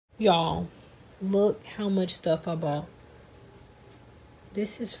Y'all, look how much stuff I bought.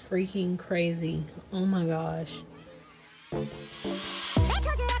 This is freaking crazy. Oh my gosh.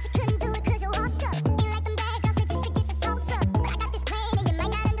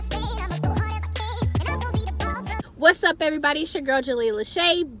 What's up, everybody? It's your girl Jalila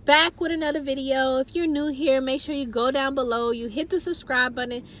Shay, back with another video. If you're new here, make sure you go down below, you hit the subscribe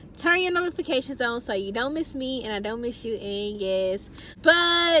button, turn your notifications on so you don't miss me and I don't miss you. And yes,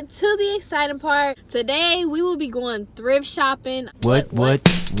 but to the exciting part, today we will be going thrift shopping. What?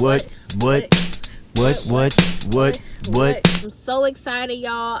 I'm so excited,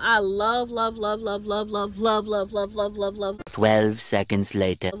 y'all. I love 12 seconds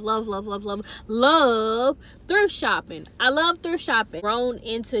later. Love thrift shopping. I love thrift shopping. Grown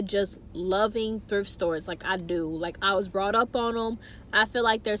into just loving thrift stores like I do. Like, I was brought up on them. I feel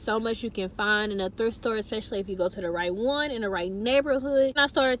like there's so much you can find in a thrift store, especially if you go to the right one in the right neighborhood. When I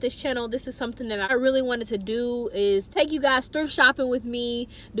started this channel, this is something that I really wanted to do, is take you guys thrift shopping with me,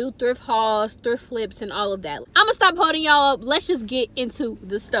 do thrift hauls, thrift flips, and all of that. I'm gonna stop holding y'all up. Let's just get into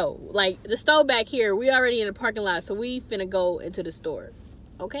the store. Like, the store back here, we already in the parking lot, so we finna go into the store.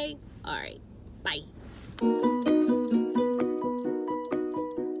 Okay? All right. Bye.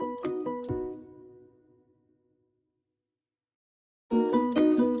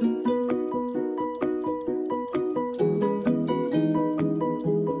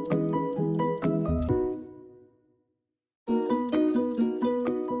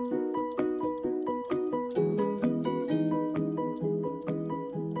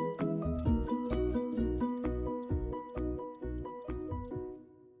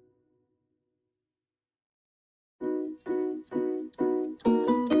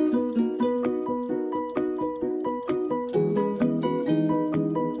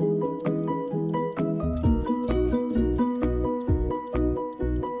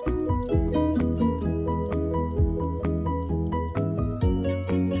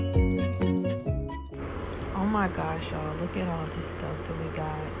 Oh my gosh, y'all, look at all this stuff that we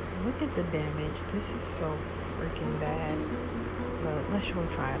got. Look at the damage. This is so freaking bad. But let's go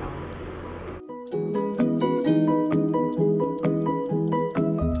try it on.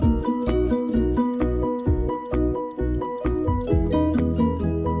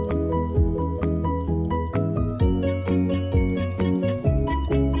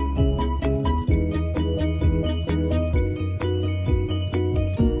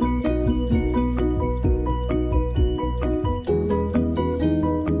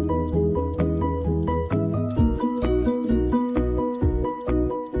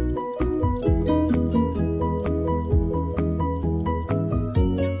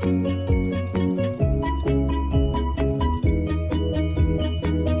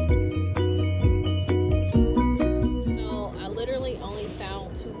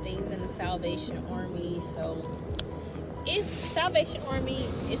 Salvation Army, so it's Salvation Army,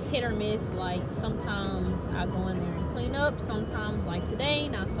 it's hit or miss. Like, sometimes I go in there and clean up, sometimes like today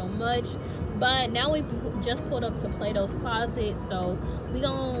not so much. But now we just pulled up to Plato's Closet, so we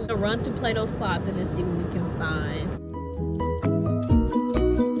gonna run through Plato's Closet and see what we can find.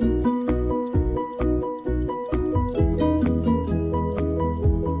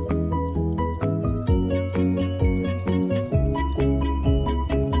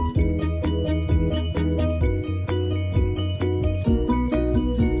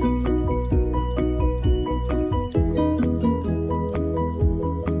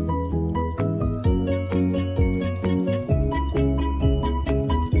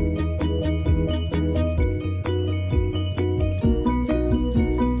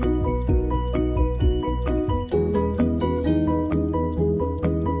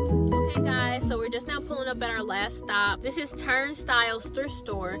 Up at our last stop. This is Turnstile's thrift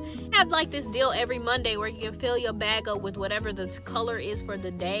store. They have like this deal every Monday where you can fill your bag up with whatever the color is for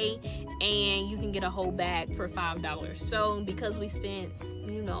the day, and you can get a whole bag for $5. So because we spent,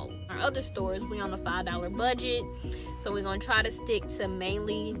 you know, our other stores, we on a $5 budget, so we're gonna try to stick to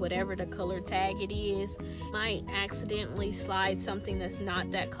mainly whatever the color tag it is. Might accidentally slide something that's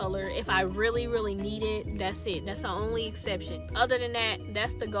not that color. If I really need it, that's it. That's the only exception. Other than that,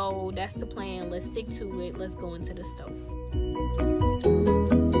 that's the goal, that's the plan. Let's stick to it. Let's go into the store.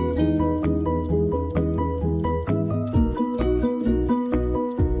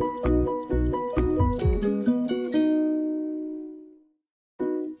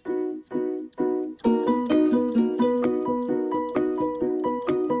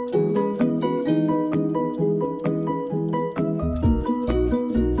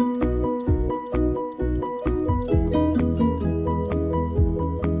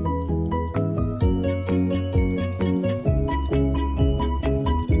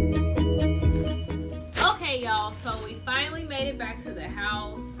 made it back to the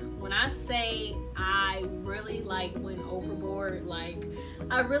house. When I say I really like went overboard, like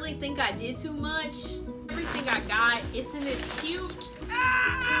I really think I did too much. Everything I got, it's in this cute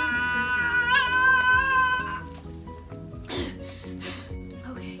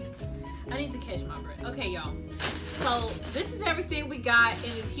okay, I need to catch my breath. Okay, y'all, so this is everything we got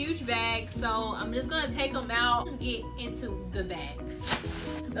in this huge bag. So I'm just gonna take them out. Let's get into the bag.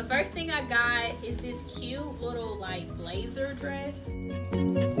 The first thing I got is this cute little like blazer dress. The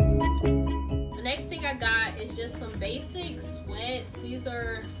next thing I got is just some basic sweats. These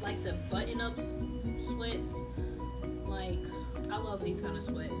are like the button-up sweats. Like, I love these kind of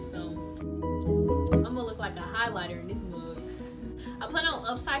sweats. So I'm gonna look like a highlighter in this mug. I plan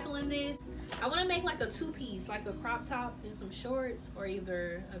on upcycling this. I want to make like a two-piece, like a crop top and some shorts, or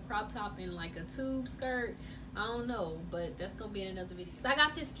either a crop top and like a tube skirt. I don't know, but that's gonna be in another video. So I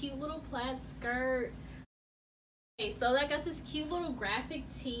got this cute little plaid skirt. Okay, so I got this cute little graphic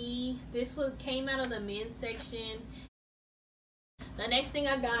tee. This one came out of the men's section. The next thing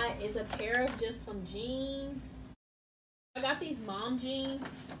I got is a pair of just some jeans. I got these mom jeans,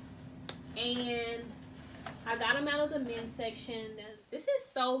 and I got them out of the men's section. This is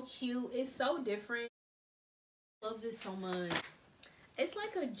so cute. It's so different. I love this so much. It's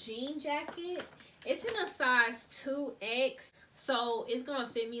like a jean jacket. It's in a size 2X, so it's gonna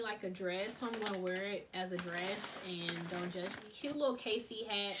fit me like a dress. So I'm gonna wear it as a dress, and don't judge me. Cute little Casey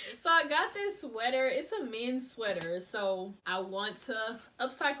hat. So I got this sweater. It's a men's sweater, so I want to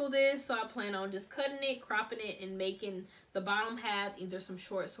upcycle this. So I plan on just cutting it, cropping it, and making the bottom half either some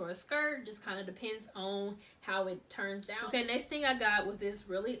shorts or a skirt. Just kind of depends on how it turns out. Okay, next thing I got was this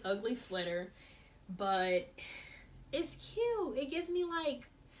really ugly sweater, but it's cute. It gives me like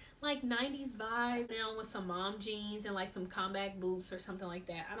 90s vibe, you know, with some mom jeans and like some combat boots or something like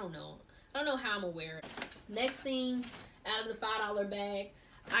that. I don't know how I'm gonna wear it. Next thing out of the $5 bag,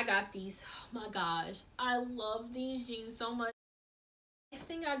 I got these. Oh my gosh, I love these jeans so much. Next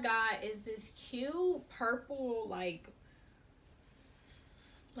thing I got is this cute purple like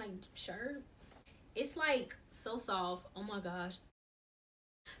shirt. It's like so soft. Oh my gosh.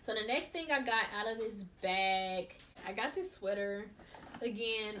 So the next thing I got out of this bag, I got this sweater.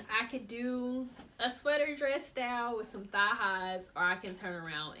 Again, I could do a sweater dress style with some thigh highs, or I can turn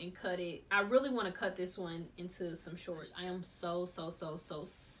around and cut it. I really want to cut this one into some shorts. I am so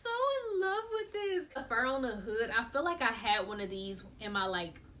in love with this. The fur on the hood, I feel like I had one of these in my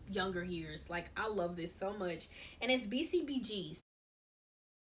like younger years. Like, I love this so much. And it's BCBGs.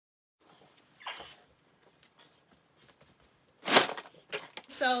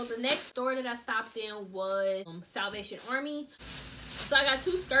 So the next store that I stopped in was Salvation Army. So I got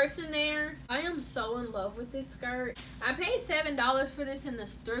two skirts in there. I am so in love with this skirt. I paid $7 for this in the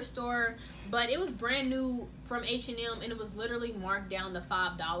thrift store, but it was brand new from H&M, and it was literally marked down to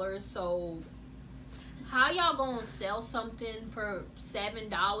 $5. So how y'all gonna sell something for $7,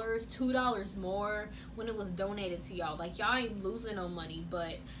 $2 more when it was donated to y'all? Like, y'all ain't losing no money.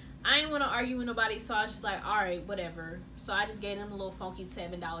 But I ain't want to argue with nobody, so I was just like, all right, whatever. So I just gave them a little funky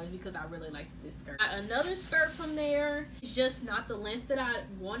 $7 because I really liked this skirt. Another skirt from there. It's just not the length that I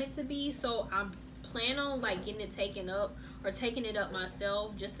want it to be, so I'm planning on like getting it taken up or taking it up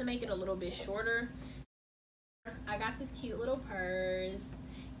myself just to make it a little bit shorter. I got this cute little purse.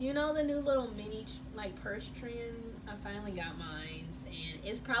 You know, the new little mini like purse trend? I finally got mine, and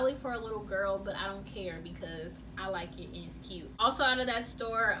it's probably for a little girl, but I don't care because I like it and it's cute. Also out of that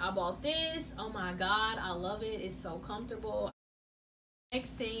store, I bought this. Oh my god, I love it. It's so comfortable.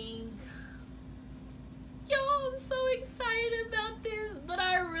 Next thing, yo, I'm so excited about this, but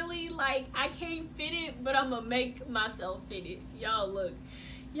I really like, I can't fit it, but I'm gonna make myself fit it. Y'all look.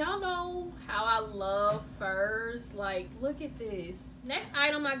 Y'all know how I love furs. Like, look at this. Next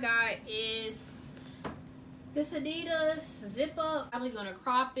item I got is this Adidas zip up. I'm probably gonna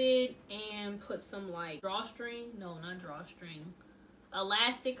crop it and put some like drawstring. No, not drawstring.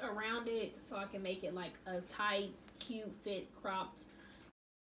 Elastic around it so I can make it like a tight, cute fit cropped.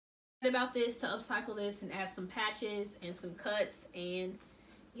 About this to upcycle this and add some patches and some cuts, and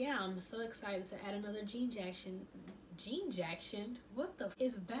yeah, I'm so excited to add another jean jacket. What the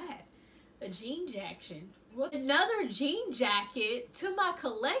is that? A jean jacket. What? Another jean jacket to my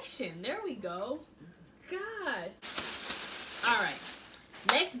collection. There we go. Gosh. All right.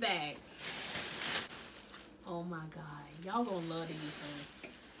 Next bag. Oh my god. Y'all gonna love these things.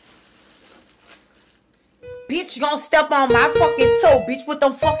 Bitch, you gonna step on my fucking toe, bitch, with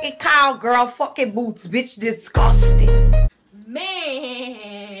them fucking cowgirl fucking boots, bitch. Disgusting. Man,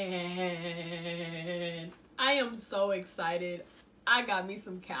 I am so excited. I got me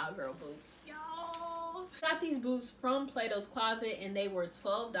some cowgirl boots. Y'all, Got these boots from Plato's Closet and they were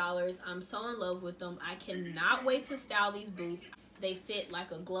 $12. I'm so in love with them. I cannot wait to style these boots. They fit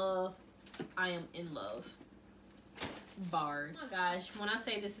like a glove. I am in love. Bars. Oh my gosh, when I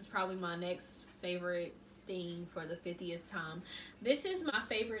say this is probably my next favorite thing for the 50th time, this is my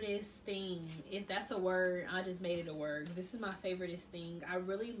favoriteest thing. If that's a word, I just made it a word. This is my favoriteest thing. I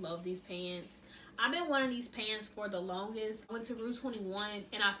really love these pants. I've been wanting these pants for the longest. I went to Rue 21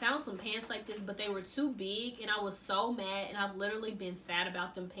 and I found some pants like this, but they were too big and I was so mad, and I've literally been sad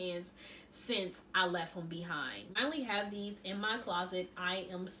about them pants since I left them behind. I only have these in my closet. I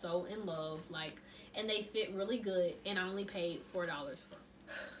am so in love, like, and they fit really good, and I only paid $4 for them.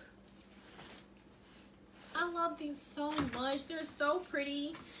 I love these so much. They're so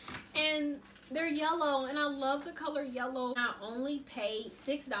pretty and they're yellow, and I love the color yellow. I only paid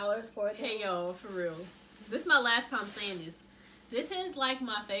 $6 for it. Hey yo, for real, this is my last time saying this. This is like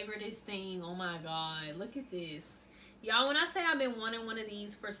my favoriteest thing. Oh my god, look at this. Y'all, when I say I've been wanting one of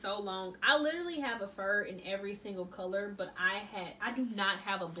these for so long, I literally have a fur in every single color, but I do not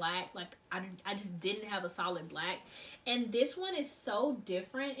have a black. Like, I just didn't have a solid black. And this one is so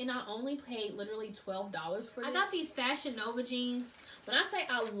different, and I only paid literally $12 for it. I got these Fashion Nova jeans. When I say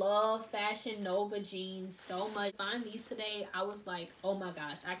I love Fashion Nova jeans so much, find these today, I was like, oh my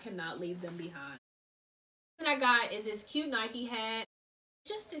gosh, I cannot leave them behind. What I got is this cute Nike hat.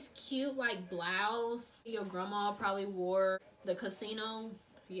 Just this cute like blouse your grandma probably wore the casino.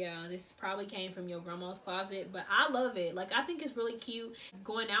 Yeah, this probably came from your grandma's closet, but I love it. Like, I think it's really cute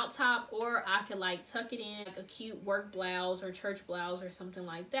going out top, or I could like tuck it in like a cute work blouse or church blouse or something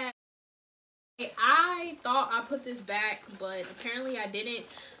like that. I thought I put this back, but apparently I didn't.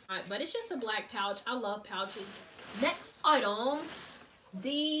 But it's just a black pouch. I love pouches. Next item,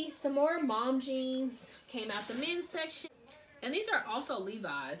 these some more mom jeans came out the men's section. And these are also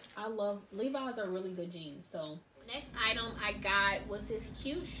Levi's. I love Levi's, are really good jeans. So next item I got was this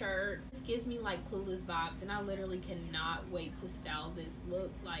cute shirt. This gives me like Clueless vibes, and I literally cannot wait to style this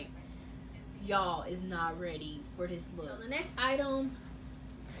look. Like, y'all is not ready for this look. So the next item,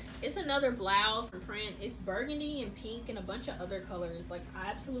 it's another blouse print. It's burgundy and pink and a bunch of other colors. Like,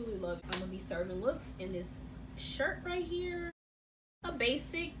 I absolutely love it. I'm gonna be serving looks in this shirt right here. A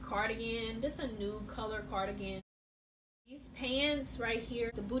basic cardigan, just a new color cardigan. These pants right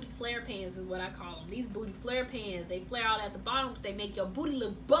here, the booty flare pants is what I call them. These booty flare pants, they flare out at the bottom, but they make your booty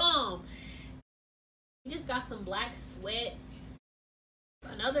look bomb. We just got some black sweats,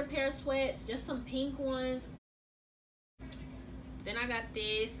 another pair of sweats, just some pink ones. Then I got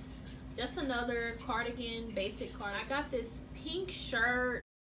this, just another cardigan, basic cardigan. I got this pink shirt.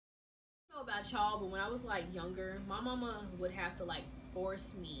 I don't know about y'all, but when I was like younger, my mama would have to like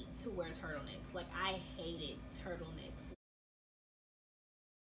force me to wear turtlenecks. Like, I hated turtlenecks.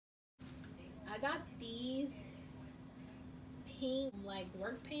 I got these pink like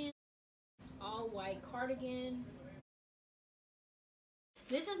work pants, all white cardigan.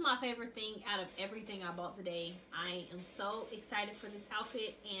 This is my favorite thing out of everything I bought today. I am so excited for this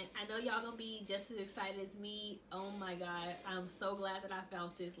outfit, and I know y'all gonna be just as excited as me. Oh my god, I'm so glad that I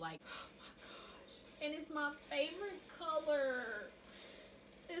found this. Like, oh my gosh, and it's my favorite color.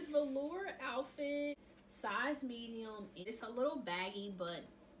 This velour outfit, size medium. It's a little baggy, but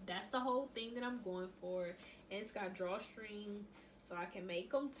that's the whole thing that I'm going for. And it's got drawstring, so I can make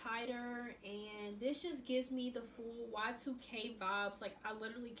them tighter. And this just gives me the full Y2K vibes. Like, I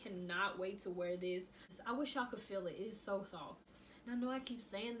literally cannot wait to wear this. I wish y'all could feel it. It is so soft. And I know I keep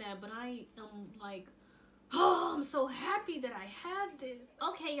saying that, but I am like, oh, I'm so happy that I have this.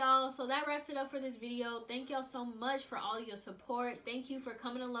 Okay, y'all, so that wraps it up for this video. Thank y'all so much for all your support. Thank you for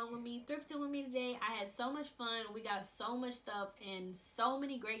coming along with me, thrifting with me today. I had so much fun. We got so much stuff and so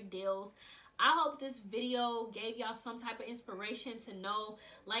many great deals. I hope this video gave y'all some type of inspiration to know,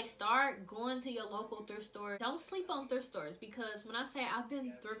 like, start going to your local thrift store. Don't sleep on thrift stores, because when I say I've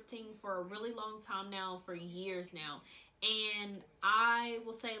been thrifting for a really long time now, for years now, and I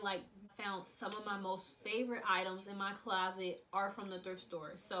will say, like, found some of my most favorite items in my closet are from the thrift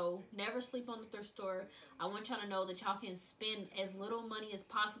store. So never sleep on the thrift store. I want y'all to know that y'all can spend as little money as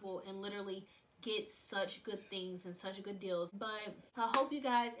possible and literally get such good things and such good deals. But I hope you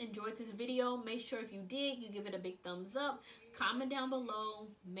guys enjoyed this video. Make sure if you did, you give it a big thumbs up. Comment down below.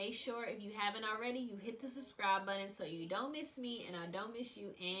 Make sure if you haven't already, you hit the subscribe button so you don't miss me and I don't miss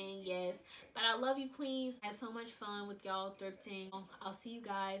you. And yes, but I love you, queens. I had so much fun with y'all thrifting. I'll see you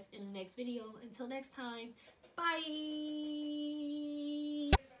guys in the next video. Until next time, bye.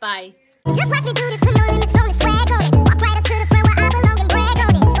 Bye. Just watch me do this, put no limits on the swag.